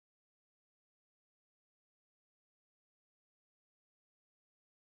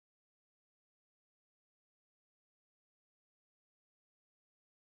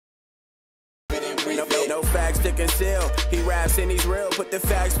No facts to conceal. He raps and he's real. Put the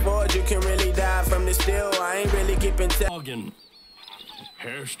facts forward. You can really die from the steel. I ain't really keeping Morgan.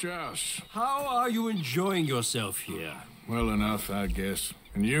 Herr Strauss. How are you enjoying yourself here? Well enough, I guess.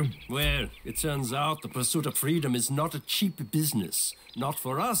 And you? Well, it turns out the pursuit of freedom is not a cheap business. Not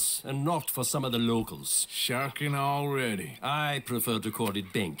for us, and not for some of the locals. Shocking already. I prefer to call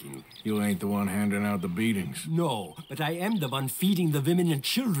it banking. You ain't the one handing out the beatings. No, but I am the one feeding the women and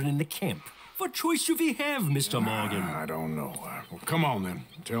children in the camp. What choice do we have, Mr. Morgan? I don't know. Well, come on then.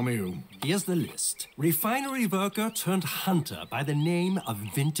 Tell me who. Here's the list. Refinery worker turned hunter by the name of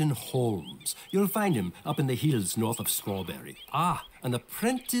Vinton Holmes. You'll find him up in the hills north of Strawberry. Ah, an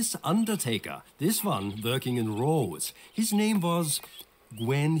apprentice undertaker. This one working in rows. His name was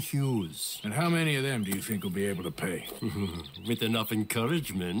Gwen Hughes. And how many of them do you think will be able to pay? With enough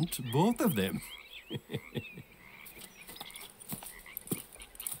encouragement, both of them.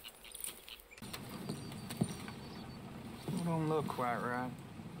 Don't look quite right.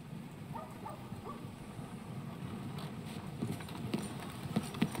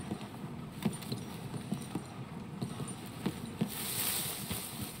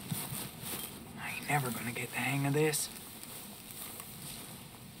 I ain't never gonna get the hang of this.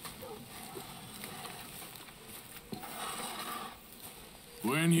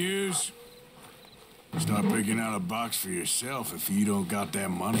 Gwen Hughes? Start picking out a box for yourself if you don't got that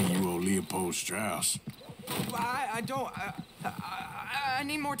money you owe Leopold Strauss. I don't. I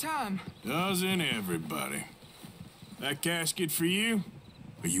need more time. Doesn't everybody? That casket for you?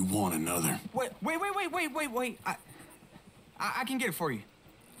 Or you want another? Wait. I can get it for you.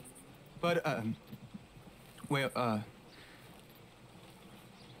 But,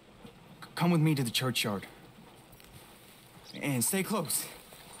 come with me to the churchyard. And stay close.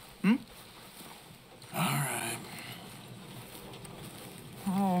 Hmm? All right.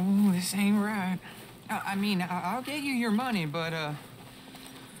 Oh, this ain't right. I mean, I'll get you your money, but,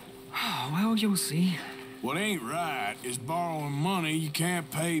 well, you'll see. What ain't right is borrowing money you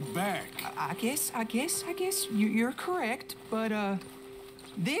can't pay back. I guess you're correct, but, it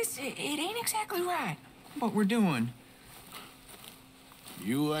ain't exactly right, what we're doing.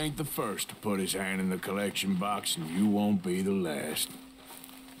 You ain't the first to put his hand in the collection box, and you won't be the last.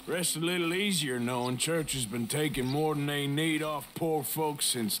 Rest a little easier knowing church has been taking more than they need off poor folks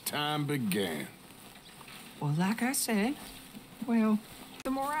since time began. Well, like I said, well, the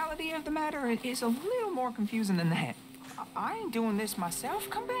morality of the matter is a little more confusing than that. I ain't doing this myself.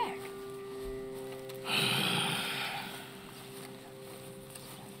 Come back.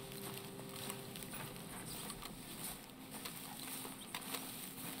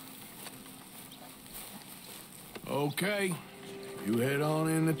 Okay. You head on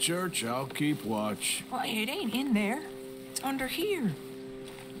in the church, I'll keep watch. Well, it ain't in there. It's under here.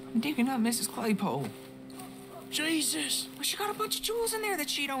 I'm digging up Mrs. Claypole. Jesus! Well, she got a bunch of jewels in there that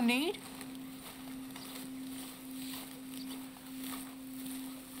she don't need.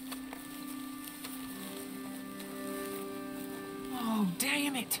 Oh,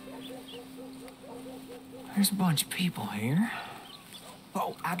 damn it. There's a bunch of people here.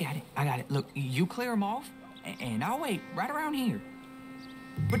 Oh, I got it. Look, you clear them off, and I'll wait right around here.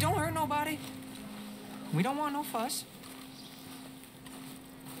 But don't hurt nobody. We don't want no fuss.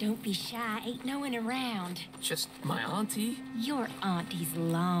 Don't be shy, ain't no one around. Just my auntie. Your auntie's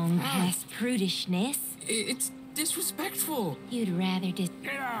long past prudishness. It's disrespectful. You'd rather just...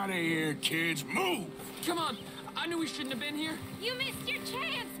 Get out of here, kids. Move! Come on. I knew we shouldn't have been here. You missed your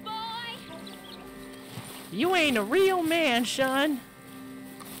chance, boy! You ain't a real man, son.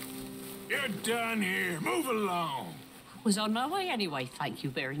 You're done here. Move along. Was on my way anyway, thank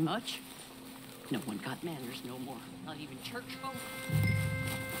you very much. No one got manners no more, not even church folk.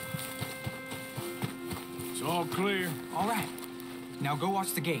 It's all clear. All right. Now go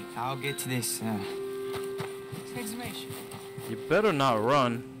watch the gate. I'll get to this exhumation. You better not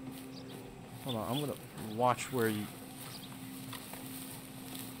run. Hold on, I'm gonna watch where you...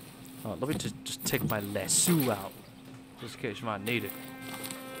 let me just take my lasso out, just in case you might need it.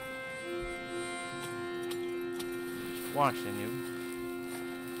 Watching you.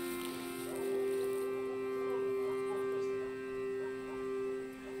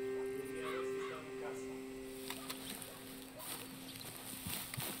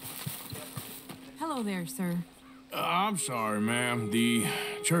 Hello there, sir. I'm sorry, ma'am. The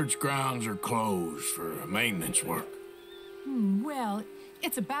church grounds are closed for maintenance work. Well,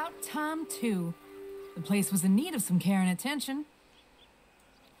 it's about time, too. The place was in need of some care and attention.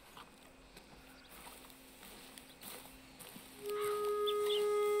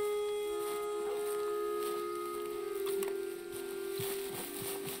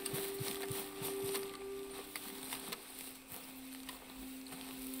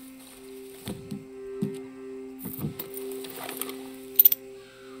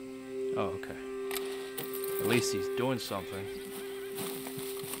 Oh, okay. At least he's doing something.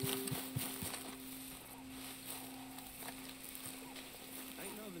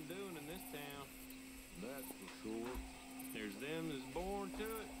 Ain't nothing doing in this town. That's for sure. There's them that's born to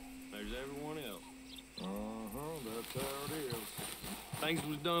it. There's everyone else. That's how it is. Things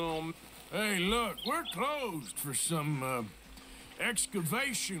was done on... Hey, look, we're closed for some,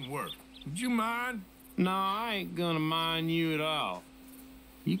 excavation work. Would you mind? No, I ain't gonna mind you at all.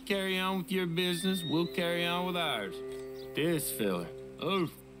 You carry on with your business, we'll carry on with ours. This fella. Oh,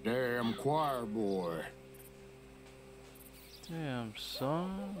 Damn choir boy. Damn,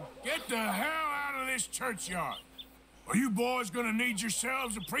 son. Get the hell out of this churchyard. Are you boys gonna need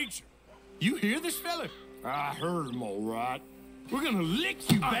yourselves a preacher? you hear this fella? I heard him all right. We're gonna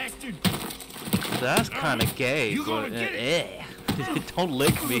lick you, bastard! That's kind of gay. You gonna But, get don't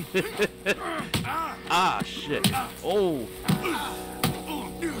lick me. Ah, shit. Oh.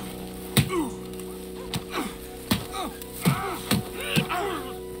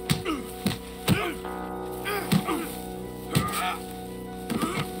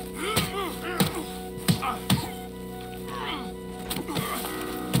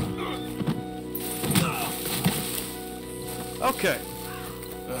 Okay.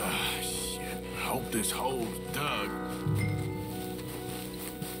 Shit. I hope this hole's dug.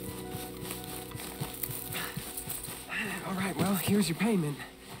 All right, well, here's your payment.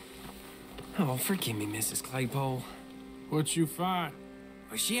 Oh, forgive me, Mrs. Claypole. What you find?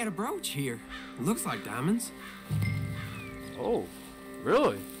 Well, she had a brooch here. Looks like diamonds. Oh,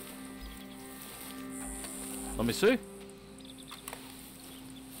 really? Let me see.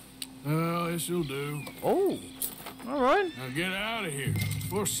 Well, this'll do. Oh, all right. Now get out of here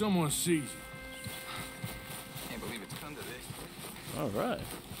before someone sees you. Can't believe it's come to this. All right.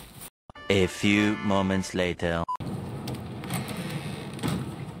 A few moments later.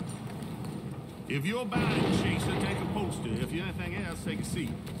 If you're buying, Chaser, take a poster. If you're anything else, take a seat.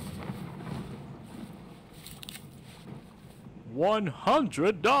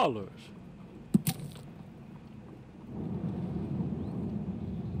 $100.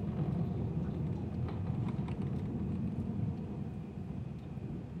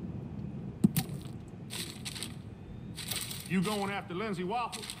 You going after Lindsay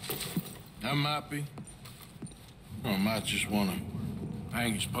Waffles? I might be. Or I might just want to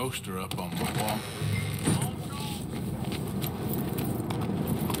hang his poster up on my wall.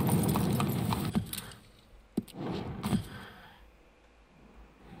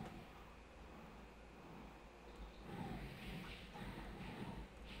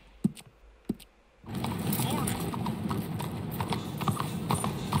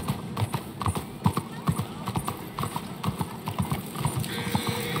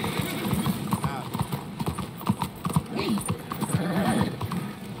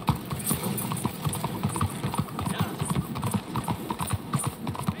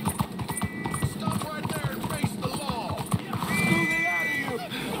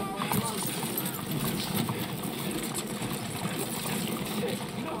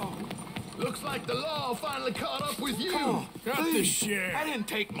 Looks like the law finally caught up with you. Oh, got this shit. That didn't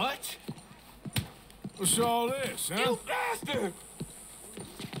take much. What's all this, huh? You bastard!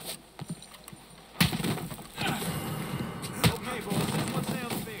 Okay, boys, this one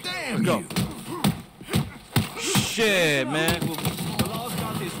sounds big. Damn Go. you! Shit, man. The law's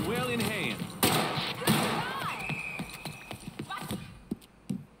got this well in hand.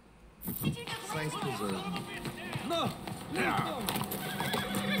 Thanks, preserve. No! Yeah.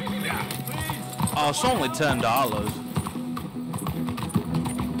 Oh, it's only $10.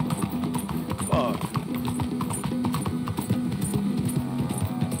 Fuck.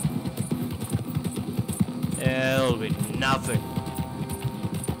 Yeah, it'll be nothing.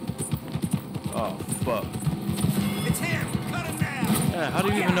 Oh, fuck. It's him! Cut him now! Yeah, how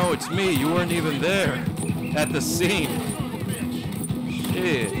do you even know it's me? You weren't even there at the scene.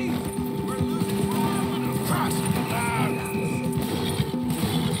 Shit.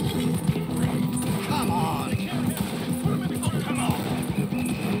 Come on! Come on!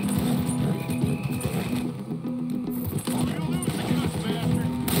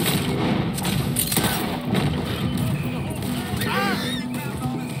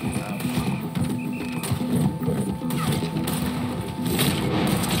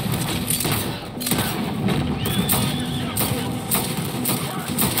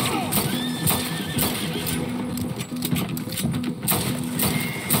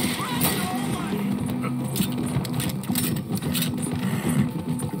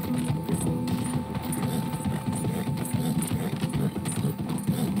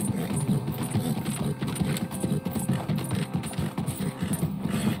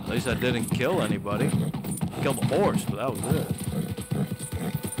 At least I didn't kill anybody. Killed a horse, but that was it.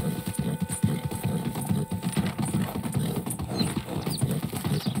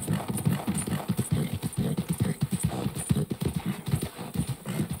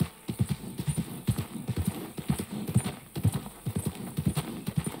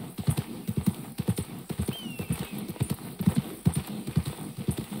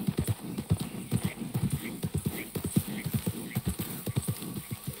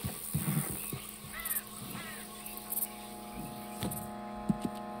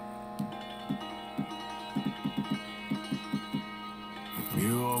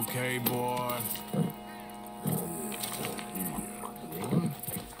 You okay, boy?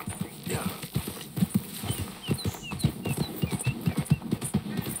 Yeah.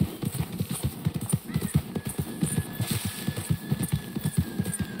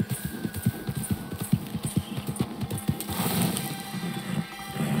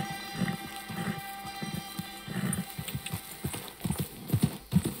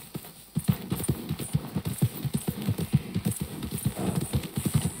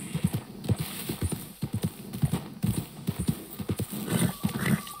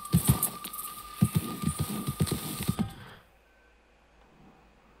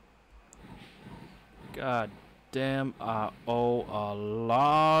 God damn, I owe a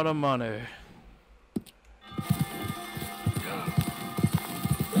lot of money.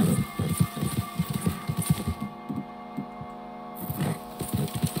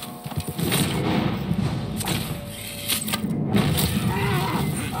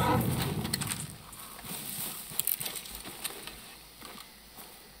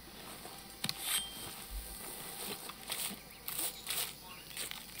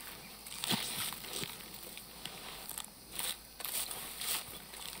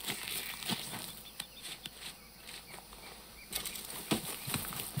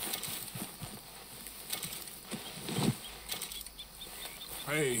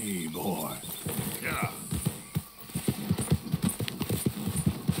 Hey, boy. Yeah.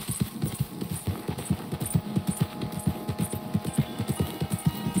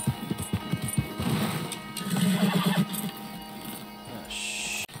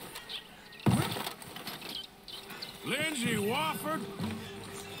 Lindsay Wofford,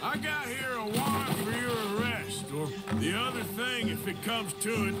 I got here a warrant for your arrest, or the other thing if it comes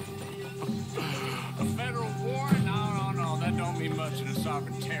to it. A federal warrant? No, that don't mean much in a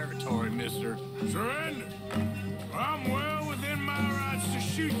sovereign territory, mister. Surrender. I'm well within my rights to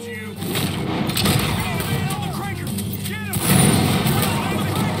shoot you. Get him!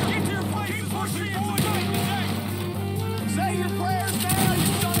 Get to your place before she say your prayers now, you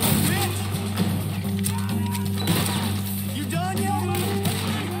son of a bitch! You done yet?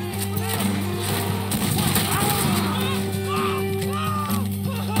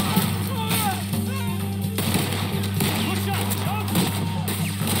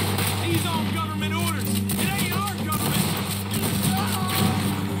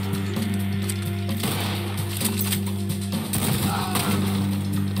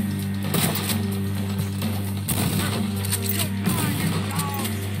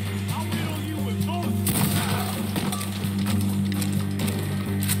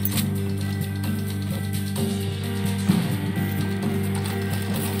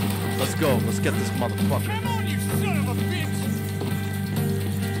 Go, let's get this motherfucker. Come on, you son of a bitch!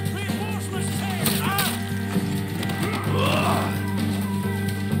 Reinforcements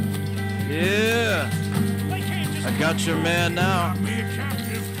Yeah. I got your man now. I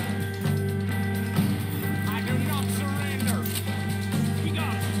do not surrender. We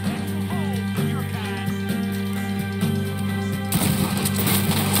got a special home for your kind.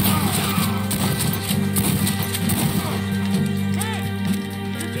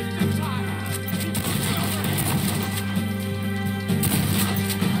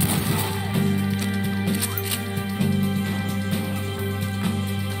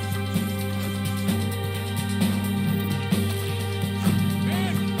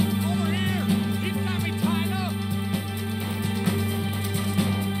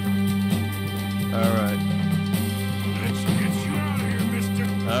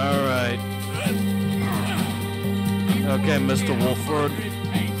 Okay, Mr. Wolford.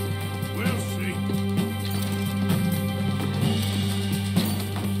 We'll see.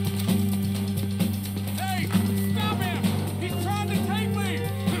 Hey, stop him! He's trying to take me!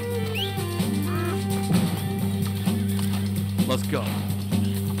 Let's go.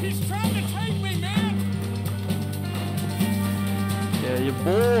 He's trying to take me, man! Yeah, your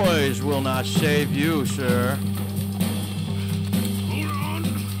boys will not save you, sir. Hold on,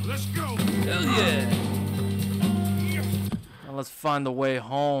 let's go. Hell yeah. let's find the way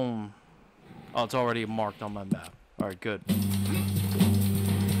home. Oh, it's already marked on my map. All right, good.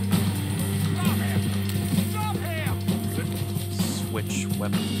 Stop him! Switch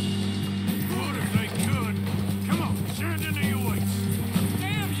weapon. What if they could? Come on, stand into your weights.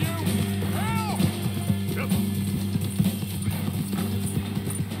 Damn you! Help!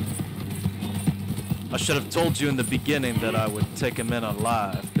 I should have told you in the beginning that I would take him in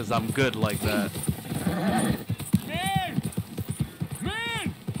alive, because I'm good like that. Men!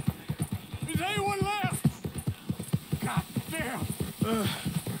 Men! Is anyone left? God damn!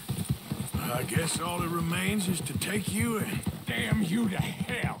 I guess all that remains is to take you in. Damn you to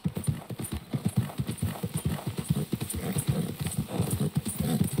hell!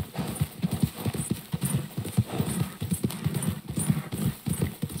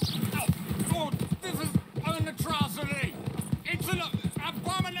 Oh, this is an atrocity! It's an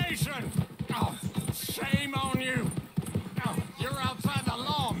abomination! Oh, shame on you! Oh, you're outside the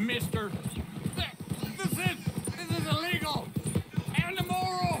law, mister! This is illegal! And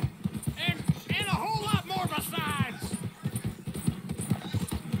immoral! And a whole lot more besides!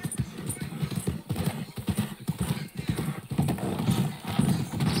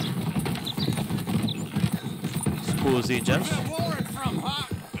 Scusi, gents. Where's that warrant from, huh?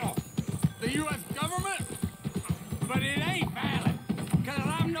 Oh, the U.S. government? But it ain't valid, because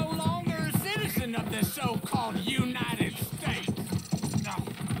I'm no longer a citizen of this so-called United States. No.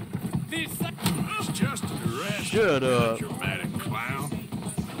 This is just an arrest. Shut up. Dramatic clown.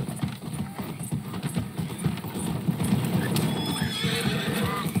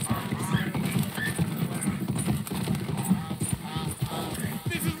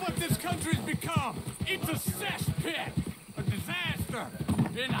 This is what this country's become. It's a cesspit, a disaster,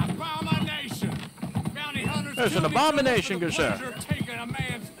 an abomination. Bounty hunters There's an kill each other abomination, for the good sir. pleasure of taking a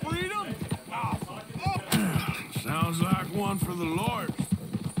man's freedom. Oh. Sounds like one for the Lord.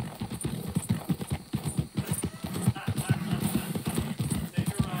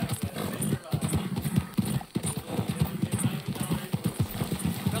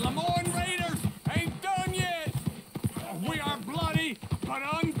 The Lemoyne Raiders ain't done yet. We are bloody but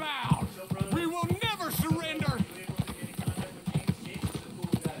unbound. We will never surrender.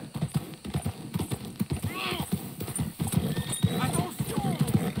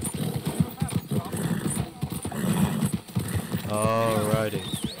 Alrighty.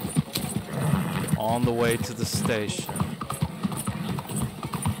 On the way to the station.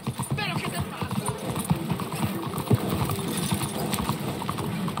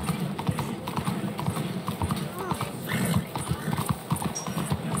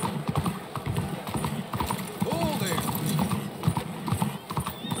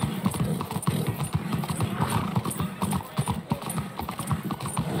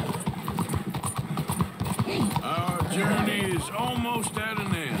 Our journey is almost at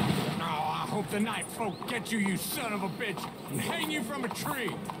an end. Oh, I hope the night folk get you, you son of a bitch, and hang you from a tree.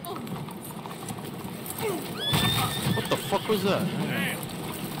 What the fuck was that? Damn.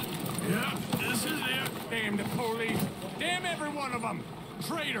 Yeah, this is it. Damn the police. Damn every one of them.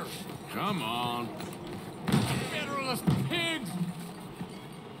 Traitors. Come on. Federalist pigs.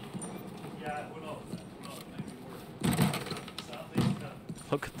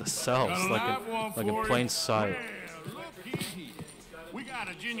 Look at the cells, like in plain sight. We got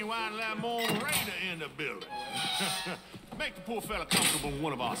a genuine Lemoyne Raider in the building. Make the poor fella comfortable in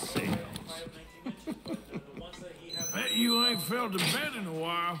one of our cells. Bet you ain't felt a bed in a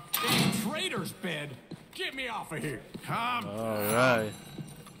while. Damn traitor's bed. Get me off of here. Come. Alright.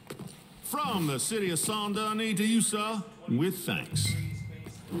 From the city of Saint Denis to you, sir, with thanks.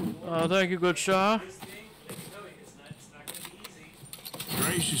 Thank you, good sir.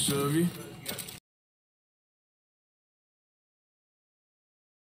 Gracious of you.